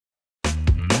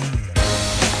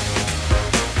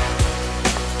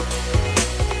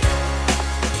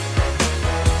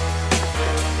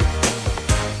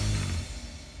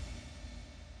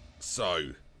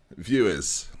So,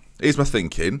 viewers, here's my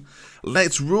thinking.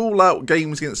 Let's rule out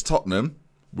games against Tottenham.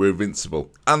 We're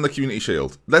invincible. And the Community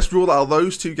Shield. Let's rule out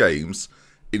those two games.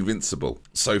 Invincible.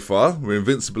 So far, we're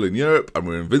invincible in Europe and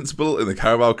we're invincible in the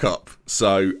Carabao Cup.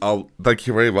 So, thank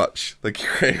you very much. Thank you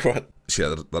very much.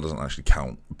 Yeah, that doesn't actually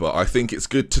count. But I think it's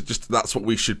good to that's what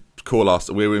we should call us.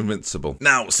 We're invincible.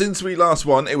 Now, since we last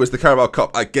won, it was the Carabao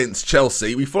Cup against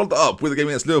Chelsea. We followed that up with a game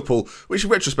against Liverpool, which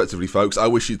retrospectively, folks, I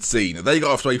wish you'd seen. They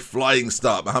got off to a flying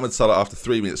start. Mohamed Salah, after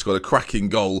 3 minutes, scored a cracking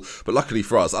goal. But luckily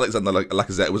for us, Alexander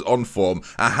Lacazette was on form.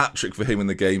 A hat-trick for him in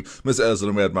the game. Mesut Ozil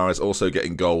and Riyad Mahrez also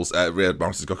getting goals. Riyad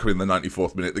Mahrez has got coming in the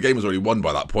 94th minute. The game was already won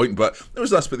by that point, but it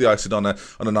was nice to put the icing on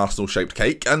an Arsenal-shaped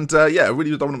cake. And yeah, a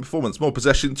really dominant performance. More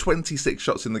possession, 26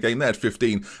 shots in the game. They had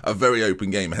 15. A very open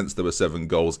game, hence there were 7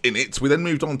 goals in it. We then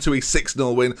moved on to a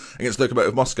 6-0 win against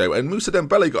Lokomotiv Moscow, and Moussa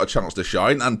Dembele got a chance to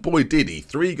shine, and boy did he.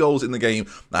 3 goals in the game,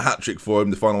 a hat-trick for him,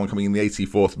 the final one coming in the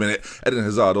 84th minute. Eden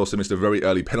Hazard also missed a very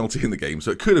early penalty in the game, so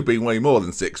it could have been way more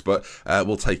than 6, but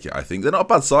we'll take it, I think. They're not a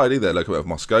bad side either, Lokomotiv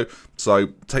Moscow, so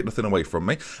take nothing away from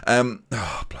me.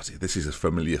 Bloody, this is a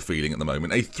familiar feeling at the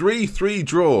moment. A 3-3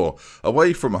 draw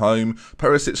away from home.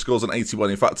 Perisic scores on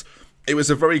 81. In fact, it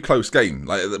was a very close game.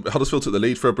 Like, Huddersfield took the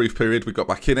lead for a brief period. We got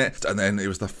back in it, and then it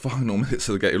was the final minutes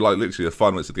of the game. Like, literally the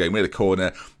final minutes of the game. We had a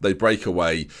corner. They break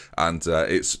away, and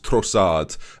it's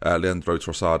Trossard, Leandro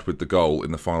Trossard, with the goal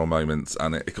in the final moments,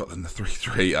 and it got them the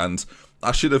 3-3. And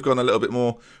I should have gone a little bit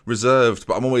more reserved,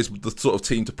 but I'm always the sort of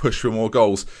team to push for more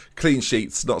goals. Clean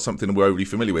sheets, not something we're overly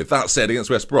familiar with. That said,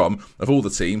 against West Brom, of all the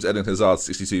teams, Eden Hazard,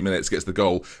 62 minutes, gets the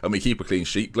goal, and we keep a clean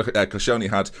sheet. Koscielny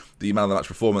had the man of the match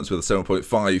performance with a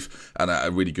 7.5, and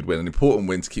a really good win, an important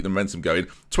win to keep the momentum going.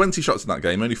 20 shots in that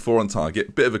game, only 4 on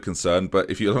target, bit of a concern, but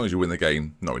as long as you win the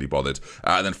game, not really bothered.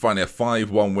 And then finally a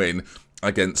 5-1 win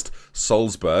against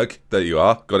Salzburg. There you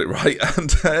are, got it right.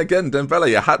 And again,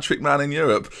 Dembele, a hat-trick man in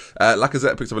Europe.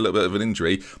 Lacazette picked up a little bit of an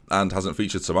injury and hasn't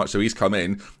featured so much, so he's come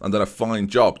in and done a fine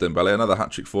job. Dembele, another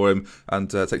hat-trick for him, and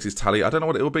takes his tally. I don't know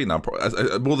what it will be now.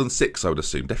 More than 6, I would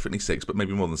assume. Definitely 6, but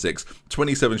maybe more than 6.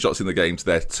 27 shots in the game to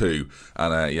their 2.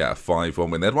 And yeah, a 5-1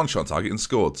 win. They had 1 shot on target and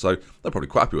scored, so they're probably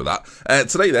quite happy with that.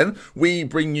 Today then, we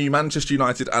bring you Manchester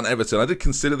United and Everton. I did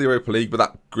consider the Europa League, but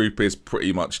that group is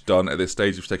pretty much done at this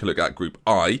stage. If you take a look at Group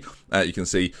I, you can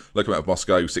see Lokomotiv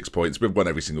Moscow, 6 points. We've won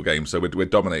every single game, so we're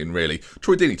dominating, really.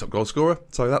 Troy Deeney, top goal scorer,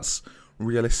 so that's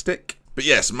realistic. But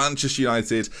yes, Manchester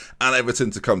United and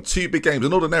Everton to come. 2 big games,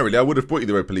 and ordinarily I would have brought you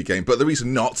the Europa League game, but the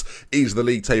reason not is the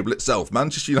league table itself.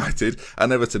 Manchester United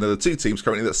and Everton are the 2 teams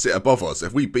currently that sit above us.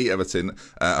 If we beat Everton,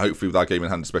 hopefully with our game in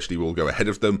hand especially, we'll go ahead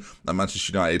of them, and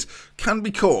Manchester United can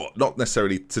be caught. Not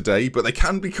necessarily today, but they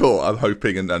can be caught, I'm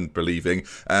hoping and believing.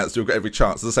 So we've got every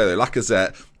chance. As I say though,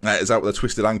 Lacazette is out with a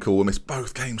twisted ankle. We'll miss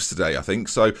both games today, I think.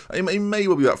 So he may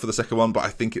well be back for the second one, but I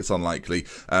think it's unlikely.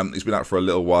 He's been out for a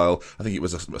little while. I think it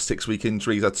was a 6-week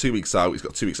injury. He's had 2 weeks out. He's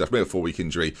got 2 weeks left. Maybe a 4-week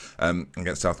injury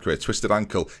against South Korea. Twisted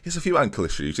ankle. He has a few ankle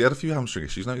issues. He had a few hamstring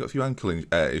issues. Now he's got a few ankle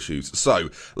issues. So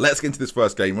let's get into this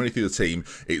first game. Running through the team,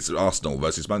 it's Arsenal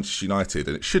versus Manchester United,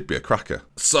 and it should be a cracker.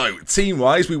 So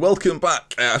team-wise, we welcome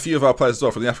back a few of our players as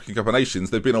well from the African Cup of Nations.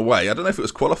 They've been away. I don't know if it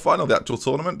was qualifying or the actual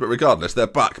tournament, but regardless, they're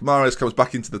back. Mahrez comes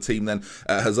back into the team then.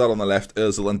 Hazard on the left,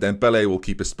 Ozil and Dembele will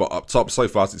keep his spot up top. So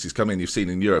far since he's come in, you've seen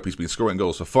in Europe, he's been scoring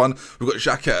goals for fun. We've got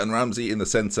Xhaka and Ramsey in the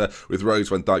centre with Rose,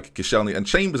 Van Dijk, Koscielny and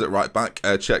Chambers at right back.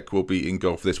 Cech will be in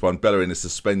goal for this one. Bellerin is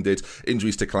suspended.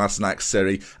 Injuries to Kolasinac,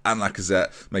 Seri and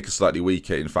Lacazette make us slightly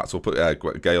weaker. In fact, we'll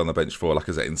put Gay on the bench for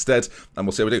Lacazette instead, and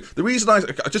we'll see how we do. The reason I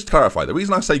just clarify, the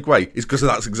reason I say Gray is because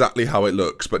that's exactly how it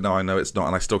looks, but now I know it's not,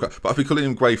 and I still got, but I've been calling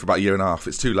him Gray for about a year and a half.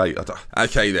 It's too late.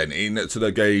 Okay then, into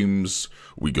the games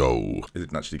we go. It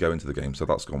didn't actually go into the game, so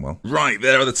that's gone well. Right,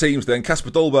 there are the teams then.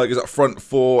 Kasper Dolberg is up front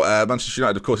for Manchester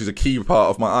United. Of course, he's a key part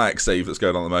of my Ajax save that's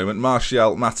going on at the moment.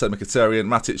 Martial, Mata, Mkhitaryan,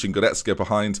 Matic and Goretzka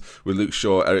behind, with Luke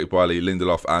Shaw, Eric Bailly,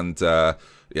 Lindelof and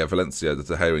Valencia, the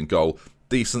Gea in goal.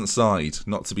 Decent side,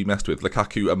 not to be messed with.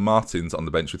 Lukaku and Martins on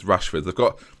the bench with Rashford. They've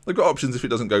got options if it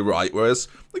doesn't go right, whereas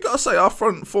they've got to say our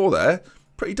front 4 there,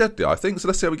 pretty deadly, I think. So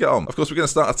let's see how we get on. Of course, we're going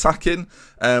to start attacking.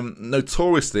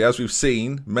 Notoriously, as we've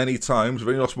seen many times, we've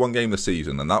only lost 1 game this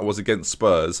season, and that was against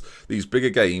Spurs. These bigger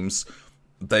games,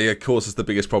 they cause us the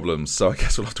biggest problems. So I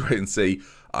guess we'll have to wait and see.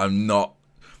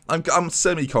 I'm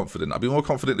semi-confident. I'd be more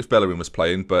confident if Bellerin was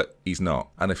playing, but he's not.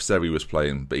 And if Seri was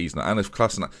playing, but he's not. And if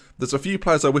Kolasinac... There's a few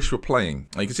players I wish were playing.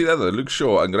 And you can see there, though, Luke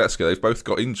Shaw and Goretzka, they've both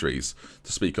got injuries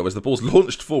to speak of. As the ball's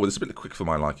launched forward, it's a bit quick for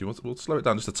my liking. We'll slow it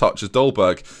down just a touch as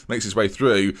Dolberg makes his way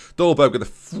through. Dolberg with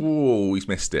a... Oh, he's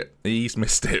missed it. He's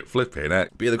missed it. Flipping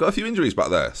it. But yeah, they've got a few injuries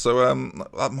back there. So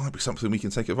that might be something we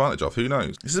can take advantage of. Who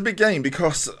knows? This is a big game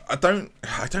because I don't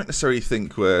necessarily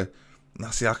think we're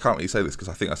see, I can't really say this because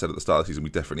I think I said at the start of the season we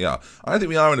definitely are. I don't think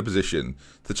we are in a position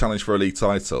to challenge for a league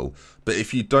title, but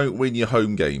if you don't win your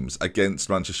home games against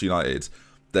Manchester United,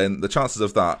 then the chances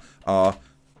of that are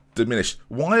diminished.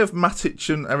 Why have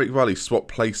Matic and Eric Valley swapped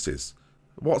places?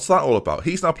 What's that all about?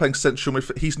 He's now playing central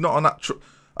midfield. He's not a natural...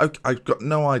 Okay, I've got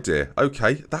no idea.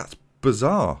 Okay, that's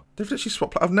bizarre. They've literally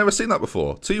swapped... I've never seen that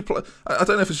before. I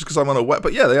don't know if it's just because I'm unaware,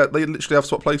 but yeah, they literally have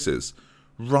swapped places.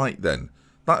 Right then.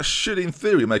 That should, in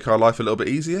theory, make our life a little bit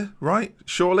easier, right?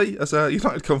 Surely? As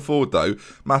United come forward, though,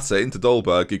 Mata into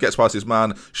Dolberg, he gets past his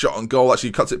man, shot on goal,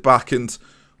 actually cuts it back, and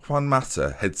Juan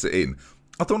Mata heads it in.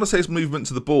 I don't want to say his movement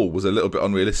to the ball was a little bit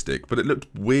unrealistic, but it looked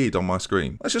weird on my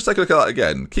screen. Let's just take a look at that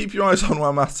again. Keep your eyes on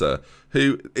Juan Mata,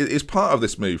 who is part of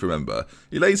this move, remember.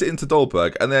 He lays it into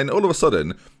Dolberg, and then all of a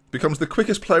sudden becomes the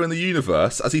quickest player in the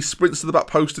universe as he sprints to the back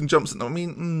post and jumps. I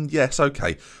mean, yes,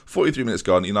 okay. 43 minutes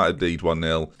gone, United lead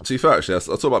 1-0. To be fair, actually, I'll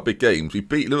talk about big games. We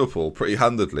beat Liverpool pretty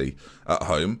handedly at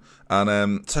home.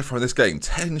 And so far in this game,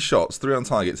 10 shots, 3 on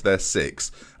target to their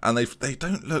 6. And they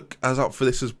don't look as up for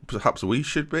this as perhaps we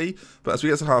should be. But as we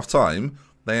get to half-time,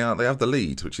 they have the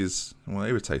lead, which is, well,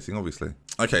 irritating, obviously.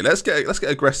 Okay, let's get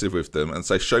aggressive with them and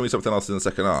say, show me something else in the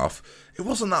second half. It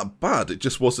wasn't that bad. It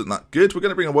just wasn't that good. We're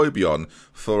going to bring Iwobi on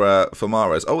for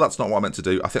Mahrez. Oh, that's not what I meant to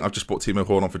do. I think I've just brought Timo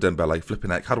Horn on for Dembele. Flipping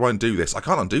heck. How do I undo this? I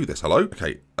can't undo this. Hello?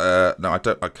 Okay. No, I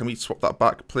don't. Can we swap that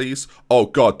back, please? Oh,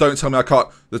 God. Don't tell me I can't.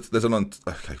 There's an...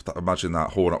 Okay, imagine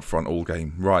that Horn up front all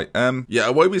game. Right. Yeah,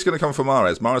 Iwobi's going to come for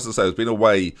Mahrez. Mahrez, as I say, has been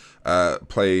away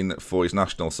playing for his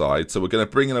national side. So we're going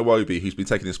to bring in Iwobi, who's been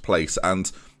taking his place,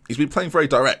 and he's been playing very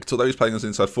direct. Although he's playing as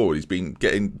inside forward, he's been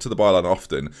getting to the byline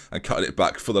often and cutting it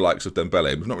back for the likes of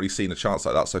Dembele. We've not really seen a chance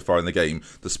like that so far in the game,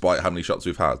 despite how many shots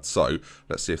we've had. So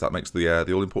let's see if that makes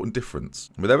the all-important difference.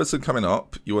 With Everton coming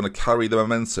up, you want to carry the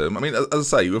momentum. I mean, as I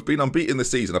say, we've been unbeaten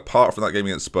this season, apart from that game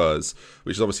against Spurs,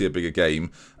 which is obviously a bigger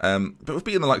game. But we've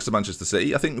beaten the likes of Manchester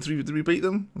City. I think, did we beat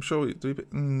them? I'm sure we... Did we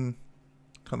beat...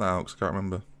 Cut that out, 'cause I can't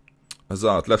remember.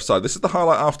 Hazard, left side. This is the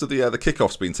highlight after the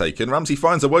kickoff's been taken. Ramsey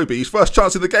finds Iwobi, his first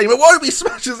chance in the game. Iwobi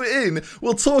smashes it in.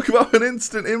 We'll talk about an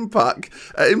instant impact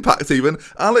even.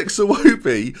 Alex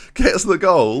Iwobi gets the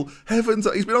goal. Heavens,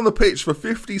 he's been on the pitch for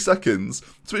 50 seconds,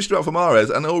 switched him out for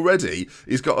Mahrez, and already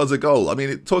he's got us a goal. I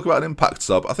mean, talk about an impact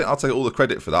sub. I think I'll take all the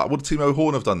credit for that. Would Timo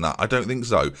Horn have done that? I don't think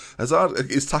so. Hazard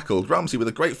is tackled. Ramsey with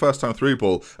a great first-time through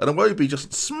ball, and Iwobi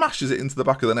just smashes it into the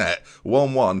back of the net.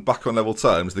 1-1, back on level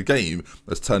terms. The game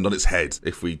has turned on its head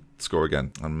if we score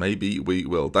again, and maybe we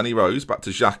will. Danny Rose back to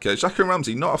Xhaka. Xhaka and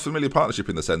Ramsey, not a familiar partnership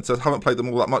in the centre. Haven't played them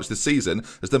all that much this season.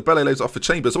 As Dembele lays off for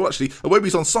Chambers. Oh, actually,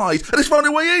 Iwobi's on side, and he's found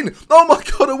a way in. Oh my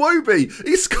God, Iwobi!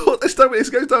 He scored this time.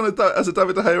 It goes down as a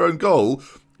David De Gea own goal.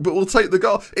 But we'll take the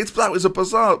goal. That was a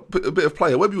bizarre bit of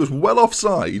play. Iwobi was well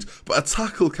offside, but a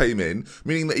tackle came in,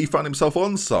 meaning that he found himself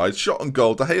onside. Shot on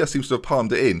goal. De Gea seems to have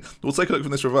palmed it in. We'll take a look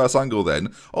from this reverse angle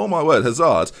then. Oh my word,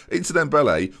 Hazard into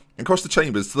Dembele, across the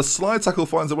Chambers, to the slide tackle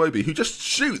finds Iwobi, who just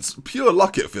shoots, pure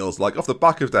luck it feels like, off the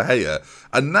back of De Gea.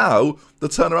 And now, the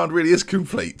turnaround really is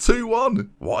complete. 2-1.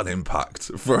 What an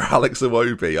impact for Alex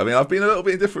Iwobi. I mean, I've been a little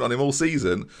bit indifferent on him all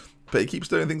season, but he keeps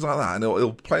doing things like that, and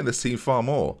he'll play in this team far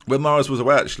more. When Mahrez was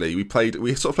away, actually,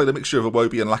 we sort of played a mixture of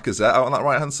Iwobi and Lacazette out on that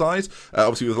right-hand side.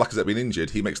 Obviously, with Lacazette being injured,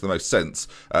 he makes the most sense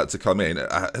to come in.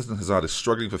 Hazard is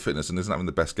struggling for fitness and isn't having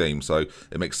the best game, so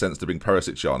it makes sense to bring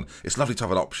Perisic on. It's lovely to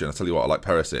have an option. I tell you what, I like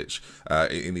Perisic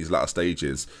in these latter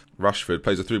stages. Rashford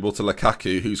plays a through ball to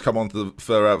Lukaku, who's come on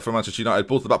for Manchester United.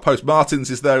 Ball to the back post. Martins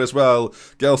is there as well.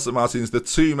 Gelson Martins, the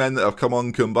two men that have come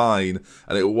on combine,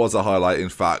 and it was a highlight, in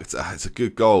fact. It's a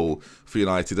good goal for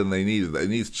United, and they need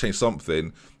to change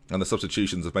something, and the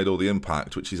substitutions have made all the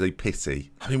impact, which is a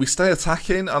pity. I mean, we stay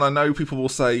attacking, and I know people will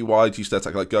say, why do you stay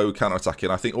attacking? Like, go counter-attacking.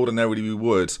 I think ordinarily we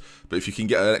would, but if you can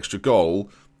get an extra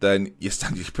goal, then you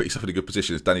put yourself in a good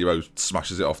position as Danny Rose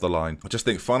smashes it off the line. I just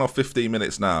think final 15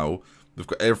 minutes now, we've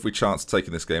got every chance of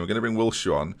taking this game. We're going to bring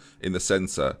Wilshere on in the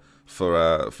centre for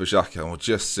Xhaka, and we'll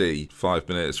just see 5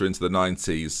 minutes. We're into the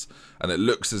 90s, and it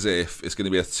looks as if it's going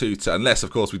to be a 2-2, unless, of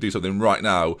course, we do something right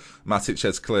now. Matic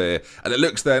heads clear, and it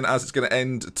looks then as it's going to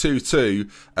end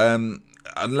 2-2.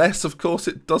 Unless, of course,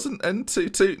 it doesn't end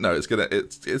 2-2. No, is it going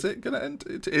to end?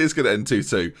 It is going to end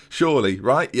 2-2. Surely,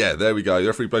 right? Yeah, there we go. The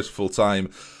referee plays for full time.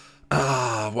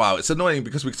 Wow, it's annoying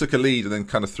because we took a lead and then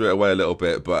kind of threw it away a little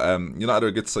bit, but United are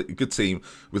a good team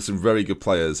with some very good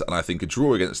players, and I think a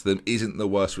draw against them isn't the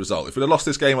worst result. If we'd have lost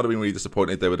this game, I'd have been really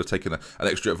disappointed. They would have taken an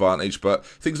extra advantage, but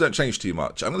things don't change too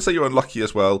much. I'm going to say you're unlucky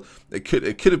as well. It could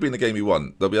have been the game you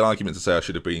won. There'll be an argument to say I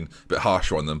should have been a bit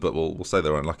harsher on them, but we'll say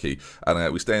they're unlucky.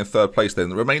 And we stay in third place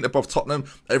then. Remain above Tottenham.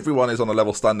 Everyone is on a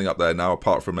level standing up there now,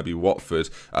 apart from maybe Watford.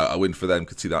 A win for them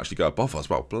could see them actually go above us.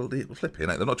 Well, bloody flipping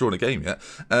it. They're not drawing a game yet.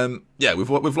 Yeah,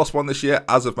 we've lost one this year,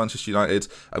 as of Manchester United,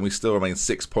 and we still remain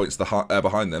 6 points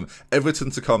behind them.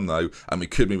 Everton to come, though, and we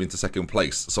could move into second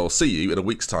place. So I'll see you in a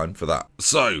week's time for that.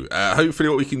 So, hopefully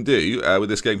what we can do with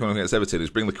this game coming against Everton is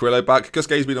bring the Carrillo back. Because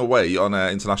Gay's been away on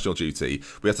international duty,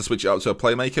 we have to switch it up to a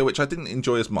playmaker, which I didn't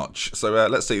enjoy as much. So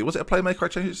let's see. Was it a playmaker I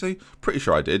changed it to? Pretty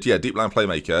sure I did. Yeah, deep line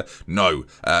playmaker. No,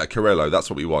 Carrillo. That's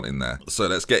what we want in there. So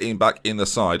let's get him back in the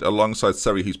side alongside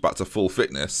Seri, who's back to full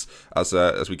fitness as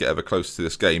we get ever closer to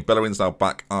this game. Bellerin's now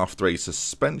back after a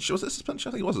suspension. Was it a suspension?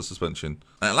 I think it was a suspension.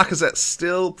 Lacazette's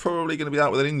still probably going to be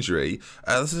out with an injury.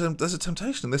 There's a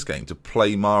temptation in this game to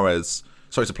play Mahrez.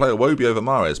 Sorry, to play Iwobi over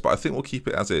Mahrez, but I think we'll keep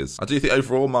it as is. I do think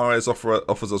overall Mahrez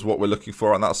offers us what we're looking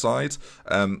for on that side.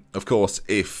 Of course,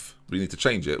 if we need to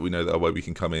change it, we know that Iwobi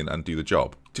can come in and do the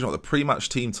job. Do you know what? The pre-match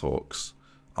team talks,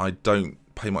 I don't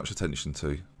pay much attention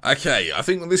to. Okay, I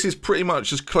think this is pretty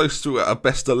much as close to a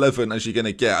best 11 as you're going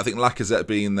to get. I think Lacazette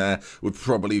being there would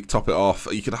probably top it off.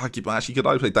 You could argue, actually, you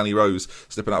could play Danny Rose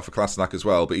slipping out for Kolasinac as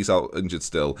well, but he's out injured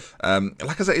still.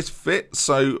 Lacazette is fit,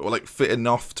 fit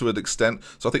enough to an extent.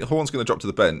 So I think Horn's going to drop to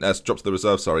the bench, drop to the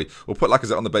reserve. Sorry, we'll put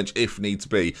Lacazette on the bench if needs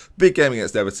be. Big game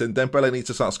against Everton. Dembele needs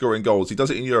to start scoring goals. He does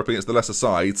it in Europe against the lesser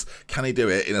sides. Can he do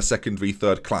it in a second v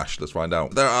third clash? Let's find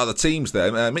out. There are the teams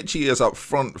there. Michy is up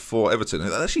front for Everton.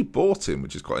 They actually bought him,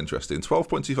 which is quite interesting.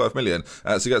 12.25 million.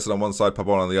 So he gets it on one side,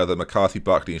 Pabon on the other. McCarthy,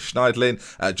 Barkley, and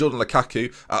Schneidlin. Jordan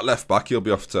Lukaku at left back. He'll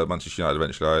be off to Manchester United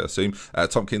eventually, I assume.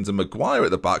 Tompkins and Maguire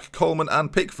at the back. Coleman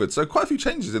and Pickford. So quite a few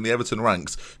changes in the Everton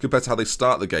ranks compared to how they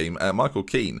start the game. Michael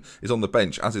Keane is on the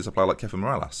bench, as is a player like Kevin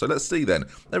Morales. So let's see then.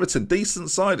 Everton, decent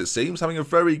side it seems, having a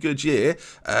very good year.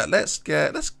 Let's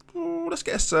get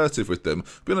assertive with them.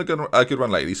 Been on a good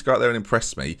run lately. Go out there and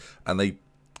impress me, and they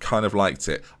kind of liked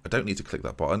it. I don't need to click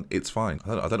that button. It's fine.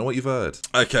 I don't know what you've heard.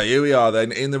 Okay, here we are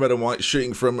then in the red and white,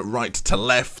 shooting from right to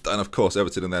left, and of course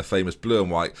Everton in their famous blue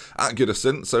and white at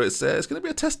Goodison. So it's going to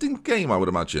be a testing game, I would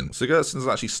imagine. So Goodison has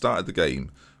actually started the game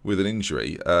with an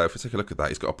injury. If we take a look at that,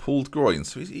 he's got a pulled groin,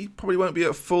 so he probably won't be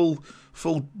at full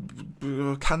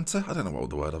canter. I don't know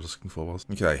what the word I was looking for was.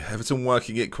 Okay, Everton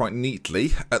working it quite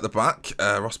neatly at the back.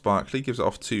 Ross Barkley gives it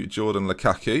off to Jordan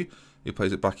Lukaku. He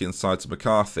plays it back inside to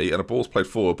McCarthy, and a ball's played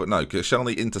forward, but no,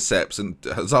 Koscielny intercepts, and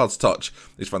Hazard's touch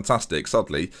is fantastic.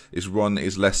 Sadly, his run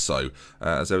is less so,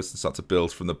 as Everton start to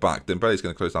build from the back. Dembele's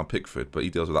going to close down Pickford, but he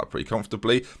deals with that pretty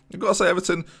comfortably. I've got to say,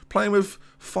 Everton playing with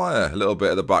fire a little bit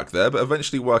at the back there, but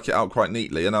eventually work it out quite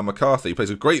neatly. And now McCarthy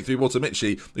plays a great through ball to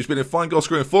Michy, who's been in fine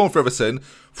goal-scoring form for Everton.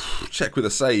 Check with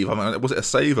a save. I mean, was it a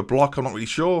save, a block? I'm not really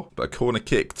sure. But a corner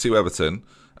kick to Everton.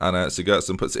 And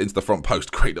Sigurdsson puts it into the front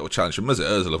post. Great little challenge from Mesut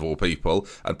Ozil of all people.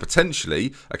 And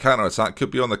potentially a counter-attack could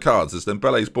be on the cards, as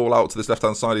Dembele's ball out to this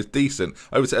left-hand side is decent.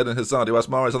 Over to Eden Hazard, who has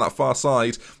Mahrez on that far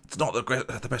side. It's not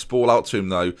the best ball out to him,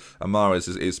 though. And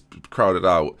Mahrez is crowded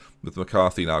out, with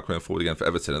McCarthy now coming forward again for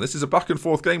Everton. And this is a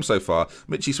back-and-forth game so far.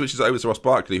 Michy switches it over to Ross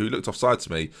Barkley, who looked offside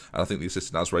to me. And I think the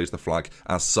assistant has raised the flag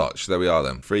as such. There we are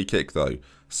then. Free kick, though.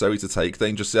 Sorry to take,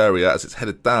 dangerous area as it's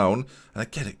headed down, and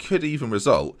again it could even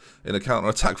result in a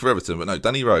counter-attack for Everton, but no,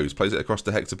 Danny Rose plays it across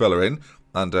to Hector Bellerin,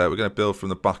 and we're going to build from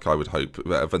the back, I would hope.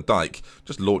 Van Dijk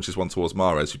just launches one towards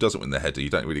Mahrez, who doesn't win the header. You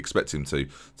don't really expect him to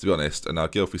be honest, and now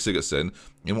Gylfi Sigurdsson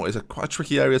in what is quite a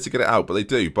tricky area to get it out, but they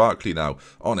do. Barkley now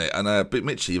on it, and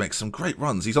Michy makes some great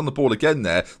runs. He's on the ball again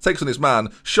there, takes on his man,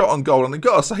 shot on goal, and I've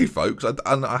got to say, folks,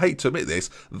 and I hate to admit this,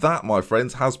 that, my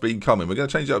friends, has been coming. We're going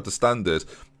to change it up to standard,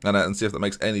 and see if that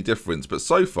makes any difference. But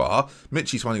so far,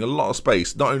 Michy's finding a lot of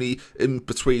space, not only in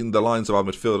between the lines of our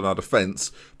midfield and our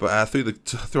defence, but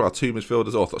through our two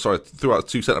midfielders, through our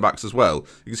two centre-backs as well.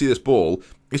 You can see this ball,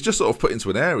 it's just sort of put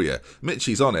into an area.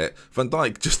 Michy's on it. Van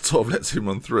Dijk just sort of lets him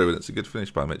run through, and it's a good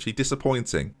finish by Michy.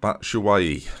 Disappointing.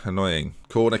 Batshuayi, annoying.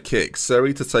 Corner kick.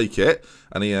 Seri to take it,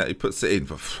 and he puts it in.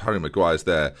 Harry Maguire's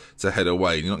there to head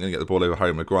away. You're not going to get the ball over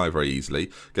Harry Maguire very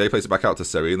easily. Gay plays it back out to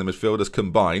Seri, and the midfielders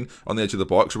combine on the edge of the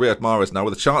box. Riyad Mahrez now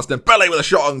with a chance. Dembele with a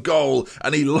shot on goal,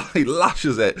 and he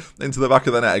lashes it into the back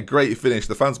of the net. A great finish.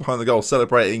 The fans behind the goal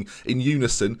celebrating in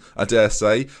unison, I dare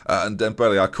say. And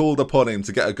Dembele, I called upon him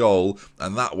to get a goal,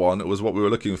 and that one was what we were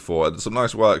looking for. And some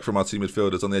nice work from our two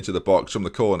midfielders on the edge of the box from the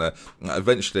corner.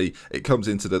 Eventually, it comes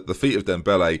into the feet of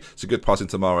Dembele. It's a good pass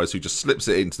into Mahrez, who just slips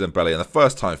it into Dembele. And the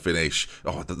first time finish,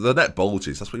 oh, the net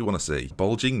bulges. That's what you want to see.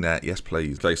 Bulging net, yes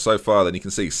please. Okay, so far then you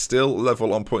can see still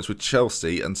level on points with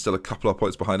Chelsea and still a couple of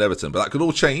points behind Everton. But that could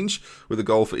all change with a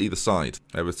goal for either side.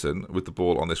 Everton with the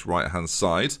ball on this right-hand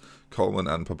side. Coleman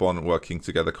and Pabon working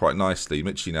together quite nicely.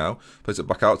 Michy now plays it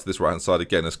back out to this right-hand side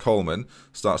again as Coleman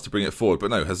starts to bring it forward. But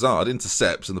no, Hazard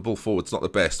intercepts and the ball forward's not the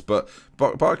best. But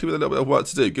Barkley with a little bit of work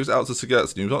to do. Gives it out to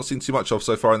Sigurdsson, who we've not seen too much of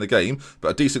so far in the game.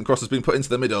 But a decent cross has been put into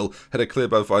the middle. Headed clear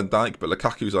by Van Dijk, but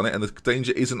Lukaku's on it. And the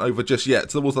danger isn't over just yet.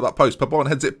 To the that post. Pabon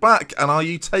heads it back. And are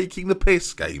you taking the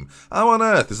piss, game? How on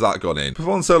earth has that gone in?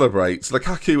 Pabon celebrates.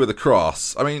 Lukaku with a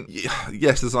cross. I mean,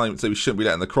 yes, there's argument to say we shouldn't be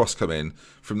letting the cross come in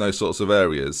from those sorts of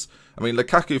areas. I mean,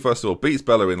 Lukaku, first of all, beats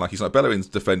Bellerin like he's like, Bellerin's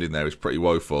defending there is pretty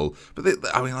woeful. But,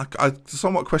 I mean, I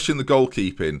somewhat question the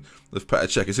goalkeeping of Petr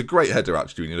Cech. It's a great header,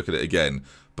 actually, when you look at it again.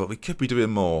 But we could be doing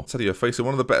more. I tell you, we're facing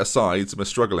one of the better sides and we're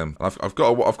struggling. And I've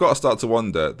got to start to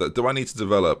wonder, that do I need to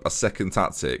develop a second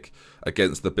tactic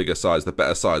against the bigger sides, the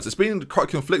better sides? It's been quite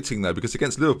conflicting, though, because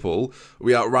against Liverpool,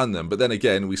 we outran them. But then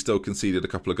again, we still conceded a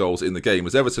couple of goals in the game.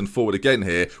 As Everton forward again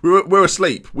here, we're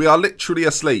asleep. We are literally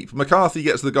asleep. McCarthy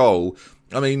gets the goal.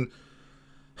 I mean,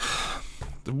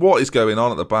 what is going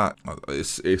on at the back?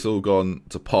 It's all gone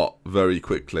to pot very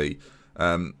quickly.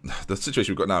 The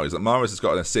situation we've got now is that Mahrez has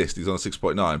got an assist. He's on a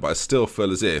 6.9, but I still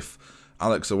feel as if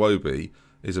Alex Iwobi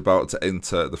is about to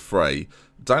enter the fray.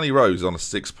 Danny Rose is on a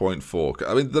 6.4.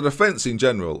 I mean, the defence in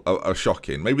general are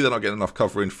shocking. Maybe they're not getting enough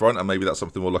cover in front, and maybe that's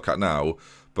something we'll look at now.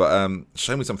 But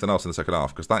show me something else in the second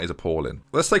half, because that is appalling.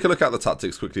 Let's take a look at the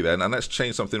tactics quickly then, and let's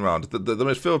change something around. The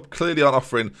midfield clearly aren't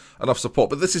offering enough support,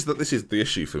 but this is the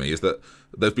issue for me, is that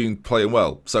they've been playing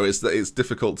well, so it's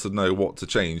difficult to know what to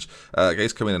change.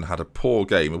 Gay's come in and had a poor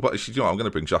game. But actually, you know what? I'm going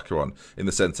to bring Xhaka on in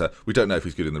the centre. We don't know if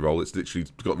he's good in the role. It's literally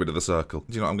got rid of the circle.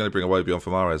 You know what? I'm going to bring Iwobi on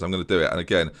for Mahrez. I'm going to do it. And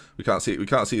again, we can't see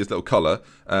his little colour,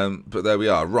 but there we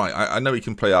are. Right, I know he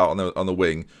can play out on the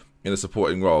wing in a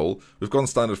supporting role. We've gone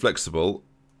standard flexible.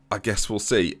 I guess we'll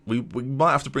see. We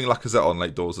might have to bring Lacazette on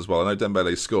late doors as well. I know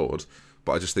Dembele scored,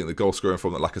 but I just think the goal scoring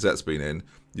form that Lacazette's been in,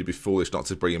 you'd be foolish not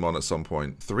to bring him on at some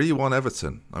point. 3-1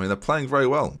 Everton. I mean, they're playing very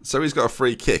well. So he's got a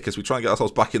free kick as we try and get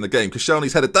ourselves back in the game.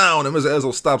 Koscielny's headed down and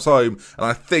Ozil stabs home. And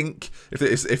I think,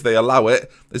 if they allow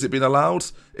it, has it been allowed?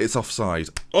 It's offside.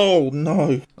 Oh,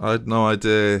 no. I had no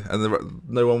idea. And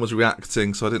no one was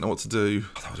reacting, so I didn't know what to do.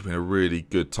 That would have been a really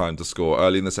good time to score.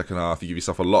 Early in the second half, you give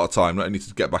yourself a lot of time, not only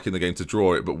to get back in the game to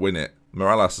draw it, but win it.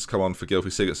 Morales has come on for Gylfi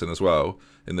Sigurdsson as well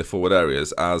in the forward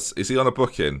areas. Is he on a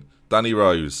booking? Danny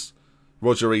Rose.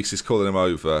 Roger Rees is calling him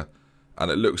over. And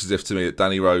it looks as if to me that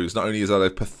Danny Rose, not only has had a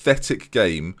pathetic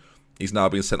game, he's now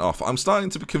been sent off. I'm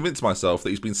starting to convince myself that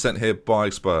he's been sent here by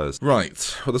Spurs.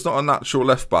 Right. Well, there's not a natural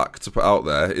left-back to put out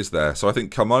there, is there? So I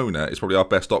think Carmona is probably our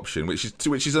best option, which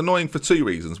is annoying for two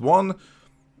reasons. One,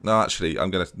 no, actually, we're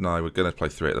going to play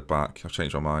three at the back. I've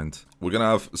changed my mind. We're going to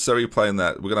have Seri playing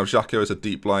there. We're going to have Xhaka as a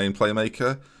deep line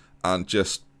playmaker and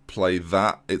just play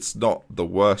that. It's not the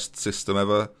worst system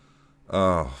ever.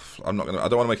 Oh, I don't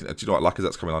want to make it. Do you know what?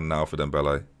 Lacazette's coming on now for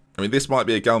Dembele. I mean, this might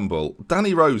be a gamble.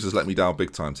 Danny Rose has let me down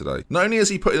big time today. Not only has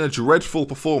he put in a dreadful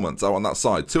performance out on that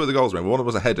side, two of the goals, remember, one of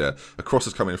them was a header, a cross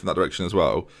is coming in from that direction as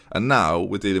well, and now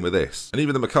we're dealing with this. And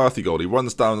even the McCarthy goal, he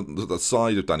runs down the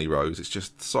side of Danny Rose. It's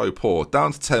just so poor.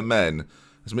 Down to 10 men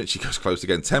as Michy goes close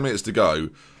again. 10 minutes to go.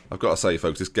 I've got to say,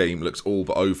 folks, this game looks all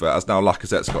but over, as now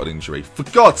Lacazette's got an injury. For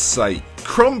God's sake,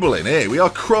 crumbling here. We are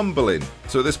crumbling.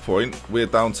 So at this point, we're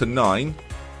down to 9,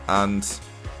 and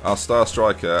our star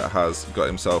striker has got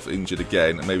himself injured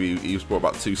again. Maybe he was brought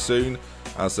back too soon.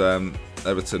 As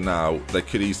Everton now,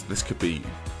 this could be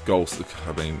goals.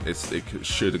 I mean, it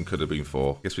should and could have been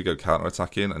 4. I guess we go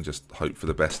counter-attacking and just hope for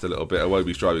the best a little bit.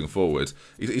 Iwobi's driving forward.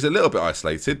 He's a little bit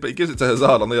isolated, but he gives it to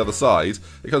Hazard on the other side.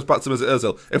 It comes back to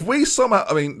Ozil. If we somehow,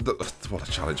 I mean, what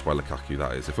a challenge by Lukaku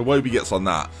that is. If Iwobi gets on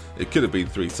that, it could have been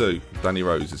 3-2. Danny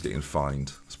Rose is getting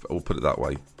fined. We'll put it that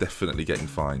way. Definitely getting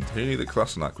fined. Who knew that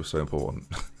Kolasinac was so important?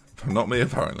 Not me,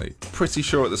 apparently. Pretty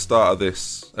sure at the start of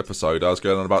this episode I was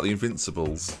going on about the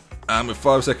Invincibles. And with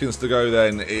 5 seconds to go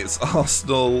then, it's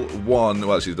Arsenal 1.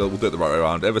 Well, actually, we'll do it the right way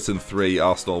around. Everton 3,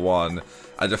 Arsenal 1.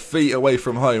 a defeat away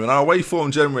from home, and our away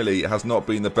form generally has not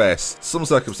been the best. Some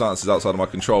circumstances outside of my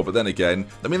control, but then again,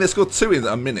 I mean, they scored 2 in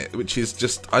a minute, which is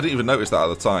just, I didn't even notice that at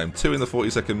the time. 2 in the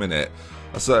 42nd minute.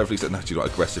 Assertively said, no, do you not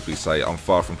aggressively say, I'm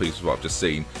far from pleased with what I've just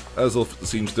seen. Ozil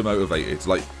seems demotivated.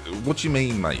 Like, what do you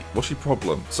mean, mate? What's your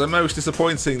problem? So most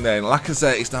disappointing then,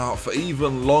 Lacazette is now out for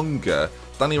even longer.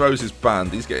 Danny Rose is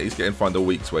banned. He's getting fined a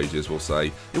week's wages, we'll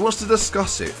say. He wants to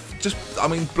discuss it. Just, I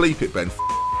mean, bleep it, Ben.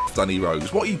 Danny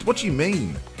Rose. What do you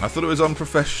mean? I thought it was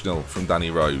unprofessional from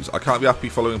Danny Rose. I can't be happy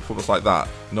following performance like that.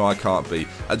 No, I can't be.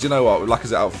 And do you know what?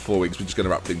 Lacazette out for 4 weeks. We're just going to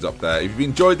wrap things up there. If you've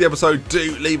enjoyed the episode,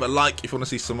 do leave a like. If you want to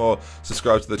see some more,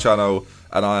 subscribe to the channel.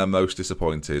 And I am most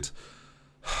disappointed.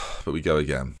 But we go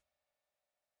again.